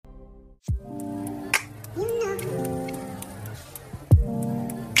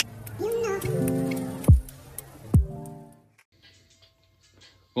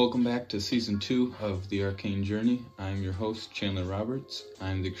Welcome back to Season 2 of The Arcane Journey. I'm your host, Chandler Roberts.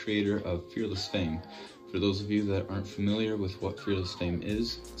 I'm the creator of Fearless Fame. For those of you that aren't familiar with what Fearless Fame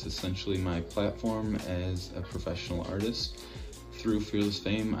is, it's essentially my platform as a professional artist. Through Fearless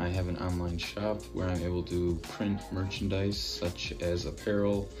Fame, I have an online shop where I'm able to print merchandise such as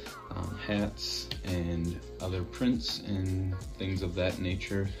apparel, hats, and other prints and things of that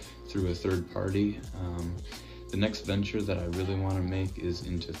nature through a third party. The next venture that I really want to make is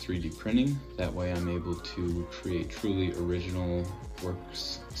into 3D printing. That way I'm able to create truly original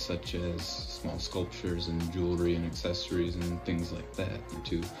works such as small sculptures and jewelry and accessories and things like that, and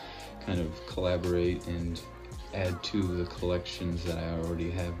to kind of collaborate and add to the collections that I already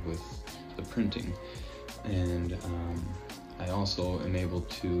have with the printing. And I also am able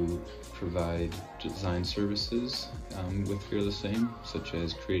to provide design services with Fearless Fame, such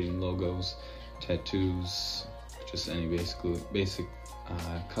as creating logos, tattoos, just any basic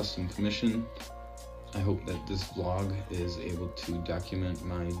custom commission. I hope that this vlog is able to document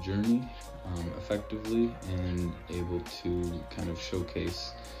my journey effectively and able to kind of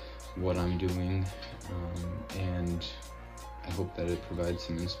showcase what I'm doing, and I hope that it provides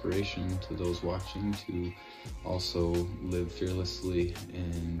some inspiration to those watching to also live fearlessly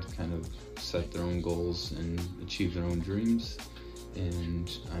and kind of set their own goals and achieve their own dreams.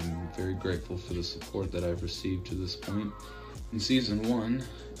 And I'm very grateful for the support that I've received to this point. In Season 1,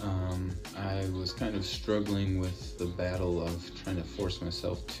 I was kind of struggling with the battle of trying to force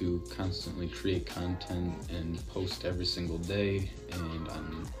myself to constantly create content and post every single day and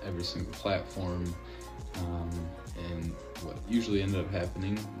on every single platform. And what usually ended up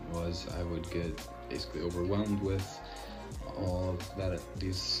happening was I would get basically overwhelmed with all of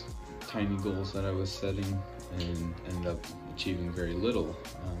these tiny goals that I was setting and ended up achieving very little.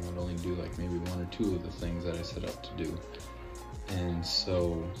 I'd only do like maybe one or two of the things that I set out to do. And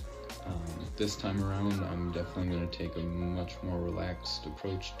so this time around, I'm definitely going to take a much more relaxed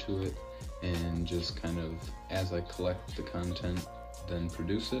approach to it and just kind of, as I collect the content, then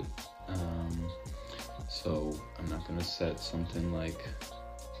produce it. So I'm not going to set something like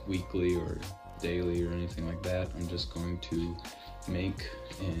weekly or daily or anything like that. I'm just going to make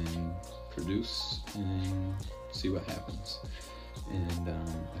and produce and see what happens. And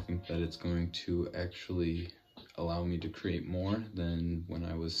I think that it's going to actually allow me to create more than when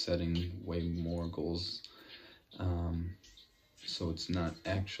I was setting way more goals. So it's not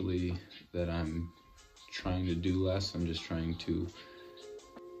actually that I'm trying to do less, I'm just trying to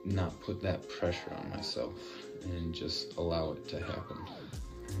not put that pressure on myself and just allow it to happen.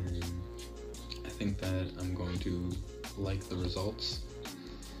 And I think that I'm going to like the results,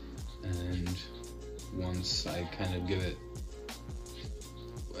 and once I kind of give it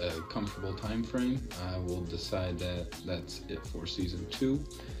a comfortable time frame, I will decide that that's it for Season 2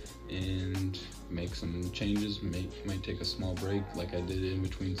 and make some changes. Might take a small break like I did in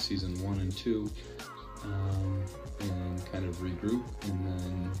between Season 1 and 2, and kind of regroup and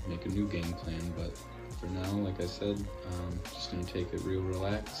then make a new game plan. But for now, like I said, I'm just going to take it real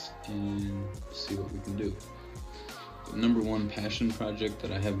relaxed and see what we can do. The number one passion project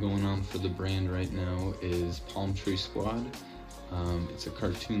that I have going on for the brand right now is Palm Tree Squad. It's a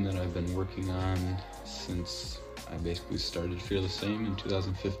cartoon that I've been working on since I basically started Fearless Fame in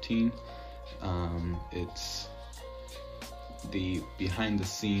 2015. It's the behind the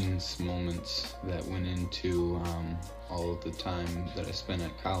scenes moments that went into all of the time that I spent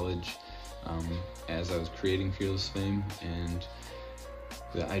at college as I was creating Fearless Fame, and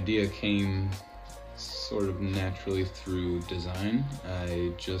the idea came sort of naturally through design.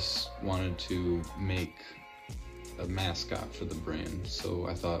 I just wanted to make a mascot for the brand, so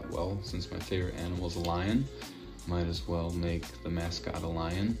I thought, well, since my favorite animal is a lion, might as well make the mascot a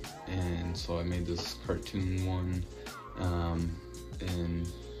lion. And so I made this cartoon one and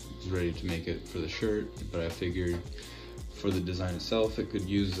was ready to make it for the shirt, but I figured for the design itself it could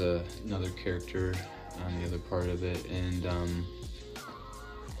use another character on the other part of it. And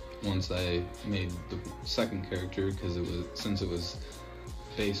once I made the second character, because since it was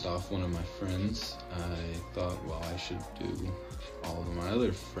based off one of my friends, I thought, well, I should do all of my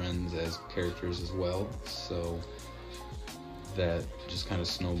other friends as characters as well. So that just kind of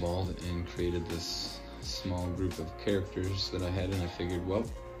snowballed and created this small group of characters that I had, and I figured, well,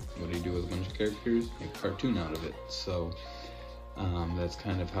 what do you do with a bunch of characters? Make a cartoon out of it. So that's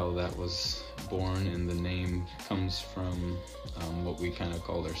kind of how that was born, and the name comes from what we kind of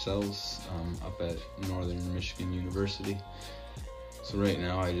called ourselves up at Northern Michigan University. So right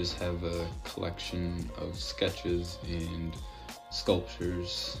now I just have a collection of sketches and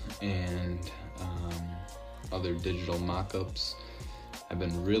sculptures and other digital mock-ups. I've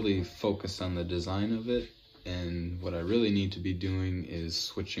been really focused on the design of it, and what I really need to be doing is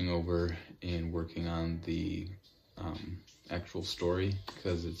switching over and working on the actual story,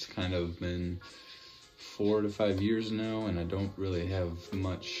 because it's kind of been 4 to 5 years now and I don't really have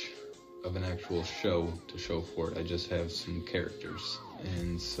much of an actual show to show for it. I just have some characters,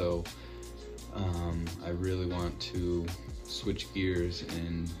 and so I really want to switch gears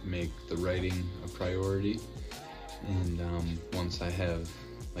and make the writing a priority. And once I have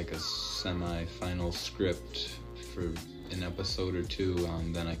like a semi-final script for an episode or two,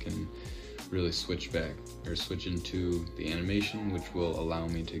 then I can really switch into the animation, which will allow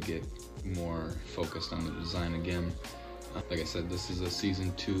me to get more focused on the design again. Like I said, this is a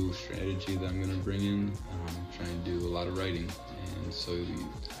season 2 strategy that I'm going to bring in. Trying to do a lot of writing, and so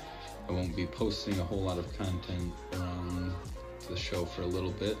I won't be posting a whole lot of content around the show for a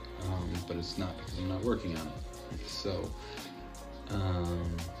little bit, but it's not because I'm not working on it. So I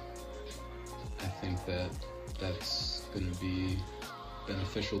think that's going to be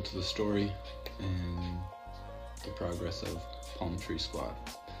beneficial to the story and the progress of Palm Tree Squad.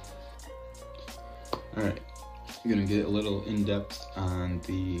 Alright, I'm going to get a little in-depth on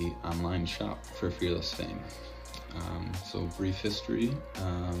the online shop for Fearless Fame. So brief history.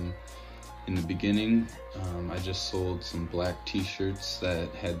 In the beginning, I just sold some black t-shirts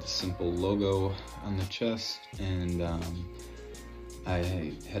that had the simple logo on the chest, and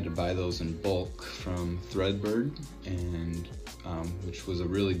I had to buy those in bulk from Threadbird, and which was a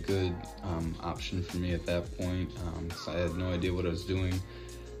really good option for me at that point, because I had no idea what I was doing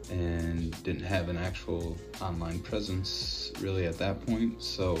and didn't have an actual online presence really at that point.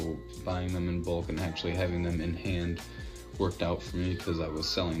 So buying them in bulk and actually having them in hand worked out for me, because I was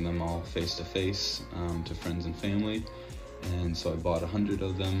selling them all face-to-face to friends and family. And so I bought 100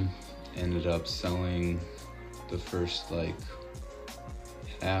 of them, ended up selling the first like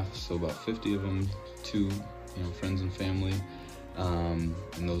half, so about 50 of them to friends and family, and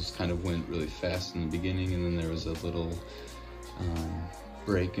those kind of went really fast in the beginning, and then there was a little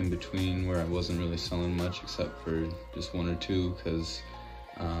break in between where I wasn't really selling much except for just 1 or 2, because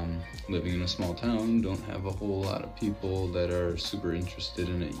living in a small town, don't have a whole lot of people that are super interested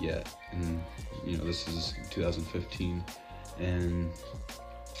in it yet. And this is 2015, and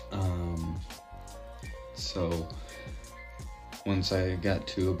so once I got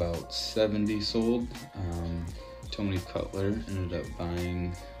to about 70 sold, Tony Cutler ended up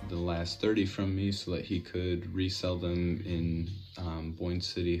buying the last 30 from me so that he could resell them in Boyne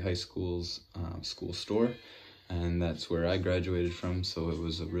City High School's school store, and that's where I graduated from. So it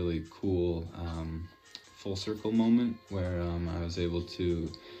was a really cool full circle moment where I was able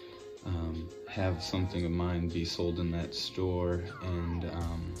to have something of mine be sold in that store, and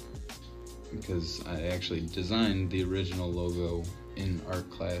because I actually designed the original logo in art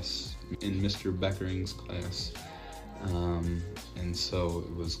class, in Mr. Beckering's class, and so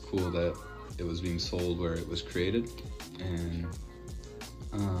it was cool that it was being sold where it was created. And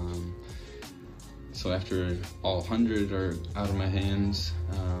so after all 100 are out of my hands,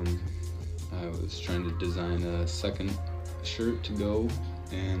 I was trying to design a second shirt to go,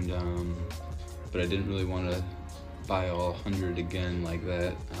 and but I didn't really want to buy all 100 again like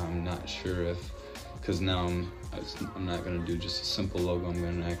that. I'm not sure if, because now I'm not going to do just a simple logo. I'm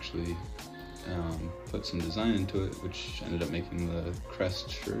going to actually put some design into it, which ended up making the crest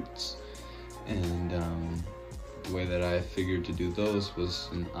shirts. And the way that I figured to do those was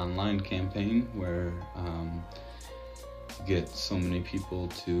an online campaign where get so many people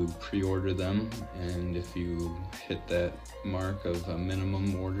to pre-order them, and if you hit that mark of a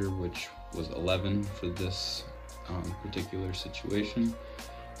minimum order, which was 11 for this particular situation,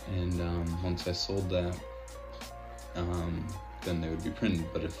 and once I sold that, then they would be printed.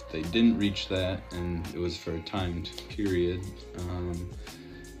 But if they didn't reach that, and it was for a timed period,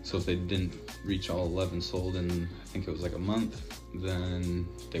 so if they didn't reach all 11 sold in, I think it was like a month, then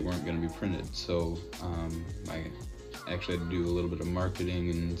they weren't going to be printed. So I actually had to do a little bit of marketing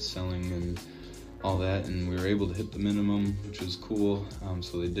and selling and all that, and we were able to hit the minimum, which was cool.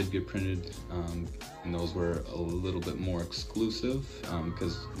 So they did get printed, and those were a little bit more exclusive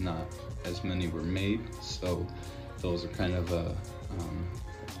because not as many were made. So those are kind of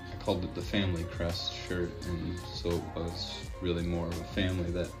I called it the family crest shirt, and so it was really more of a family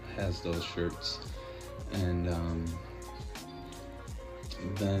that has those shirts. And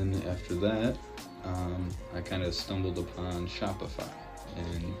then after that, I kind of stumbled upon Shopify,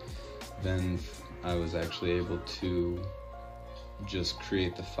 and then I was actually able to just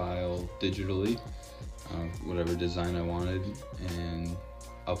create the file digitally, whatever design I wanted, and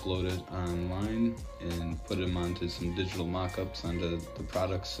upload it online and put them onto some digital mock-ups onto the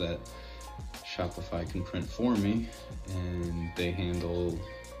products that Shopify can print for me, and they handle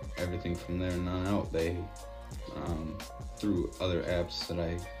everything from there and on out. They through other apps that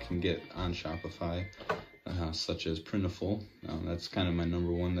I can get on Shopify, such as Printful. That's kind of my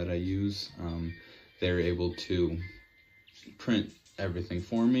number one that I use. They're able to print everything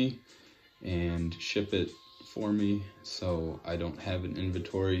for me and ship it for me, so I don't have an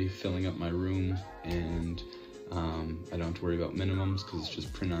inventory filling up my room, and I don't have to worry about minimums because it's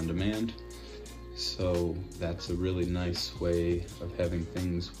just print on demand. So that's a really nice way of having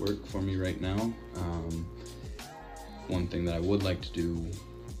things work for me right now. One thing that I would like to do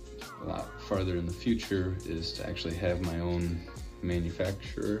a lot farther in the future is to actually have my own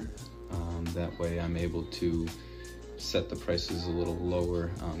manufacturer. That way I'm able to set the prices a little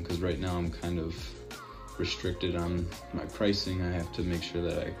lower, because right now I'm kind of restricted on my pricing. I have to make sure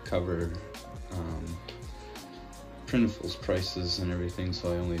that I cover Printful's prices and everything,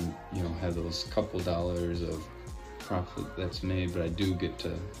 so I only have those couple dollars of profit that's made, but I do get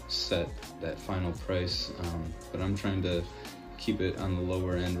to set that final price. But I'm trying to keep it on the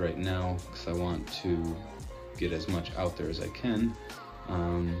lower end right now because I want to get as much out there as I can,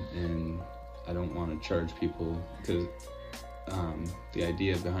 and I don't want to charge people, because the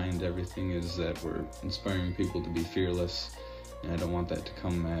idea behind everything is that we're inspiring people to be fearless, and I don't want that to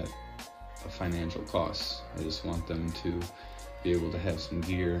come at a financial cost. I just want them to be able to have some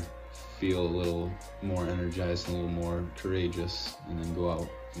gear, feel a little more energized and a little more courageous, and then go out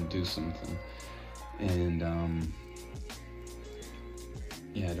and do something. And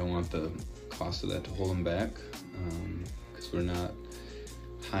yeah, I don't want the cost of that to hold them back, because we're not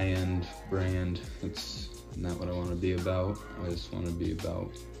high-end brand. That's not what I want to be about. I just want to be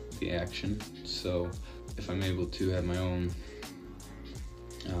about the action. So if I'm able to have my own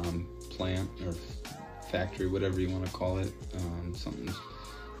plant or factory, whatever you want to call it, something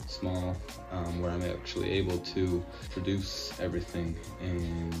small, where I'm actually able to produce everything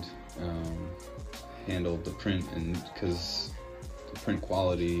and handle the print, and because the print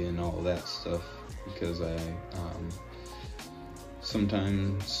quality and all of that stuff, because I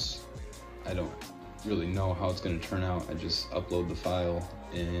sometimes I don't really know how it's going to turn out. I just upload the file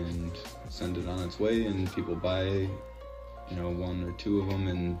and send it on its way, and people buy one or two of them,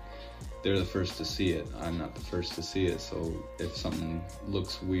 and they're the first to see it. I'm not the first to see it, so if something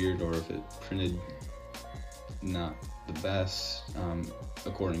looks weird or if it printed not the best,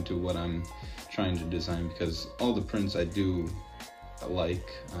 according to what I'm trying to design, because all the prints I do like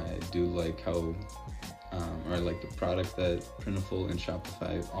how or I like the product that Printful and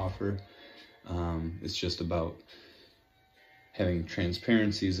Shopify offer. It's just about having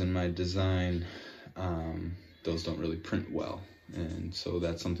transparencies in my design. Those don't really print well, and so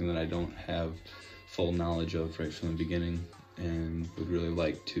that's something that I don't have full knowledge of right from the beginning, and would really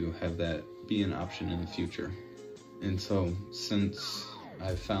like to have that be an option in the future. And so since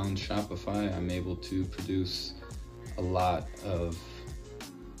I found Shopify, I'm able to produce a lot of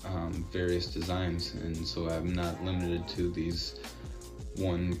various designs, and so I'm not limited to these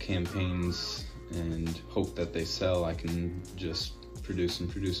one campaigns and hope that they sell. I can just produce and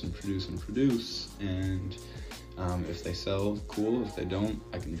produce and produce and produce, and if they sell, cool. If they don't,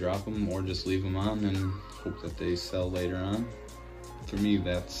 I can drop them or just leave them on and hope that they sell later on. For me,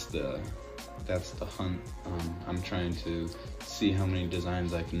 that's the hunt. I'm trying to see how many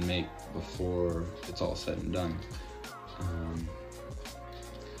designs I can make before it's all said and done.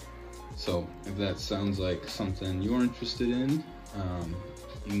 So if that sounds like something you're interested in,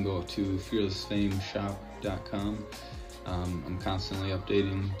 you can go to fearlessfameshop.com. I'm constantly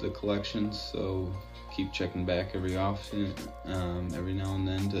updating the collections, so keep checking back every now and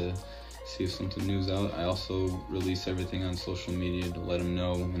then to see if something new's out. I also release everything on social media to let them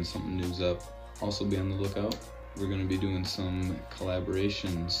know when something new's up. Also be on the lookout. We're going to be doing some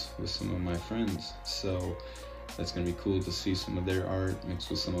collaborations with some of my friends, so that's going to be cool to see some of their art mixed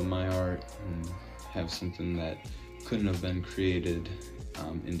with some of my art and have something that couldn't have been created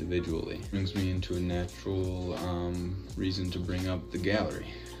individually. Brings me into a natural reason to bring up the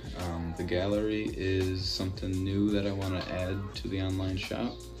gallery. The gallery is something new that I want to add to the online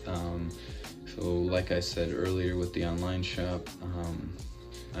shop. So like I said earlier with the online shop,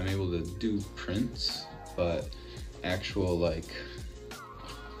 I'm able to do prints, but actual like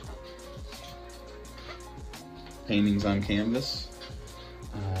paintings on canvas,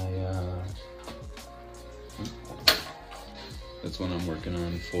 that's what I'm working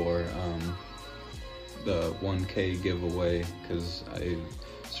on for the 1K giveaway because I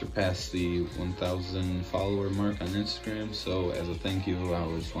surpassed the 1,000 follower mark on Instagram. So as a thank you, I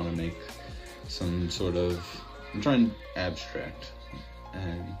always want to make some sort of, I'm trying abstract,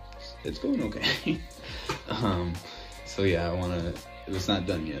 and it's going okay. So yeah, it's not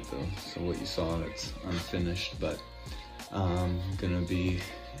done yet though. So what you saw, that's unfinished, but I'm gonna be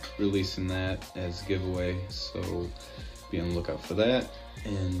releasing that as a giveaway. So be on the lookout for that.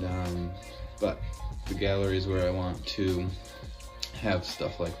 And but the gallery is where I want to have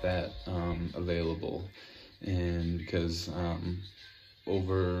stuff like that available. And because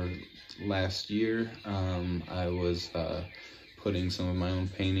over last year I was putting some of my own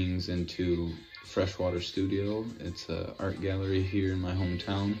paintings into Freshwater Studio. It's an art gallery here in my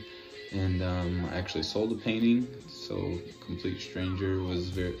hometown, and I actually sold a painting. So complete stranger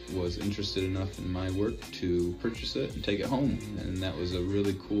was interested enough in my work to purchase it and take it home, and that was a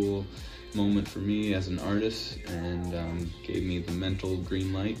really cool moment for me as an artist, and gave me the mental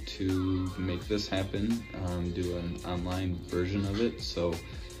green light to make this happen, do an online version of it. So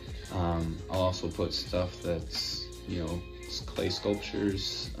I'll also put stuff that's, you know, clay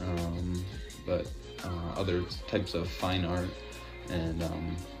sculptures, but other types of fine art, and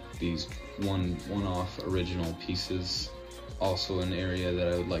these one-off original pieces. Also an area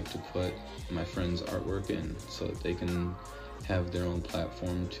that I would like to put my friends' artwork in, so that they can have their own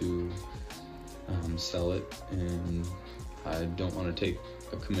platform to sell it. And I don't want to take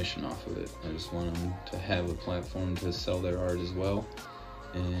a commission off of it. I just want them to have a platform to sell their art as well.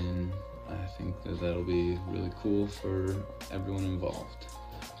 And I think that that'll be really cool for everyone involved.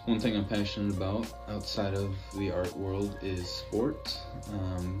 One thing I'm passionate about outside of the art world is sports.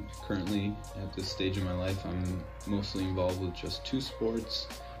 Currently, at this stage of my life, I'm mostly involved with just two sports,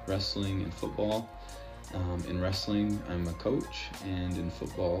 wrestling and football. In wrestling, I'm a coach, and in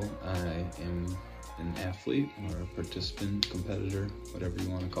football, I am an athlete or a participant, competitor, whatever you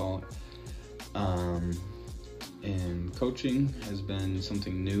want to call it. And coaching has been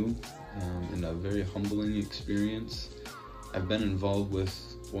something new and a very humbling experience. I've been involved with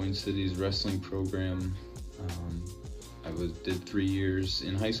Boyne City's wrestling program. I did 3 years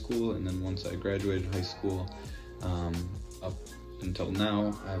in high school, and then once I graduated high school, up until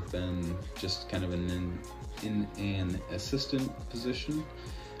now, I've been just kind of in an assistant position,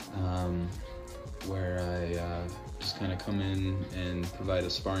 where I just kind of come in and provide a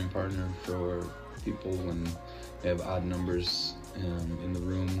sparring partner for people when they have odd numbers in the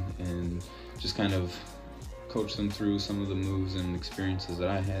room, and just kind of coach them through some of the moves and experiences that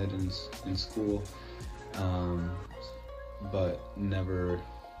I had in school, but never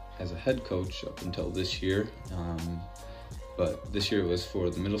as a head coach up until this year. But this year it was for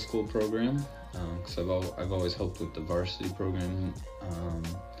the middle school program, because I've always helped with the varsity program,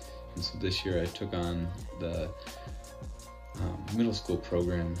 and so this year I took on the middle school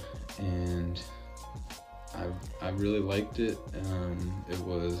program, and I really liked it. It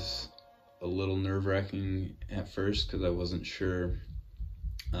was a little nerve-wracking at first because I wasn't sure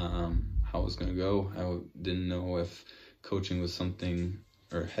how it was going to go. I didn't know if coaching was something,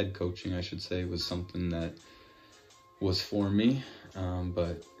 or head coaching I should say, was something that was for me,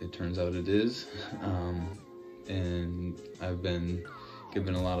 but it turns out it is. And I've been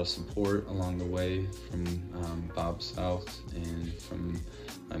given a lot of support along the way from Bob South, and from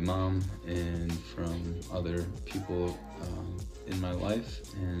my mom, and from other people in my life,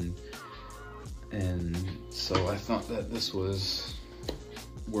 and so I thought that this was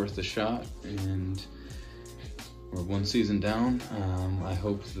worth a shot, and we're one season down. I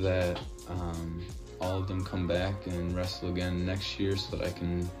hope that all of them come back and wrestle again next year so that I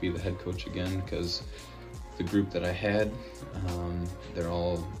can be the head coach again, because the group that I had, they're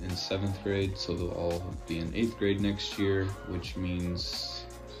all in 7th grade, so they'll all be in 8th grade next year, which means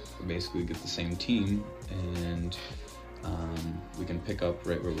we basically get the same team, and we can pick up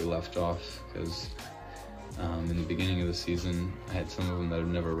right where we left off, because in the beginning of the season I had some of them that have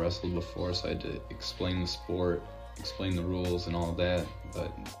never wrestled before, so I had to explain the sport, explain the rules and all that.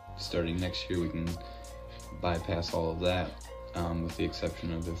 But starting next year we can bypass all of that, with the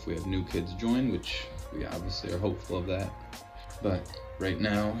exception of if we have new kids join, which we obviously are hopeful of that. But right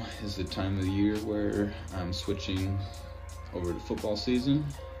now is the time of the year where I'm switching over to football season,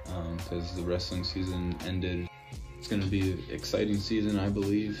 because the wrestling season ended. It's going to be an exciting season, I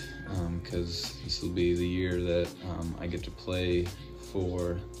believe, because this will be the year that I get to play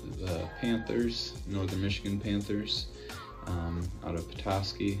for the Panthers, Northern Michigan Panthers, out of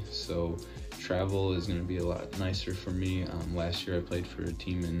Petoskey, so travel is going to be a lot nicer for me. Last year I played for a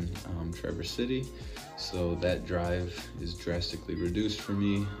team in Traverse City, so that drive is drastically reduced for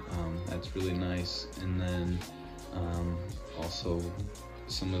me. That's really nice. And then also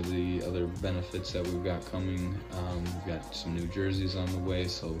some of the other benefits that we've got coming, we've got some new jerseys on the way,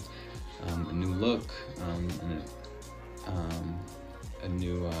 so a new look, and a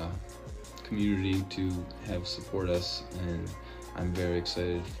new community to have support us, and I'm very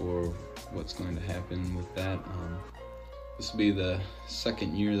excited for what's going to happen with that. This will be the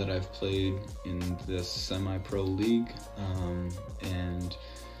second year that I've played in this semi-pro league, and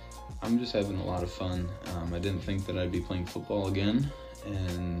I'm just having a lot of fun. I didn't think that I'd be playing football again,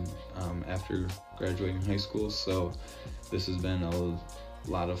 and after graduating high school, so this has been a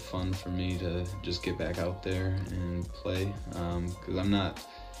lot of fun for me to just get back out there and play, because I'm not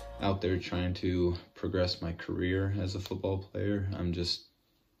out there trying to progress my career as a football player. I'm just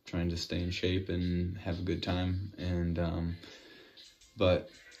trying to stay in shape and have a good time. And but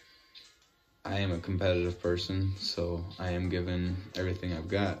I am a competitive person, so I am giving everything I've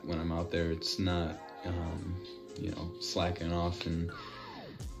got when I'm out there. It's not slacking off and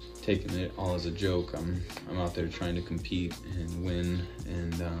taking it all as a joke. I'm out there trying to compete and win,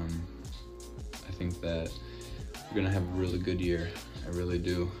 and I think that we're gonna have a really good year. I really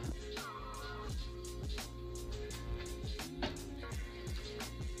do.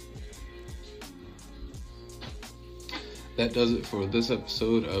 That does it for this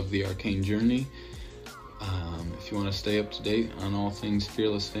episode of the Arcane Journey. If you want to stay up to date on all things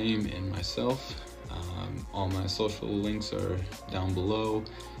Fearless Fame and myself, all my social links are down below.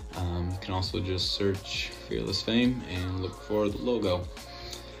 You can also just search Fearless Fame and look for the logo.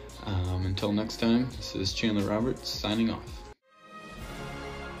 Until next time, this is Chandler Roberts signing off.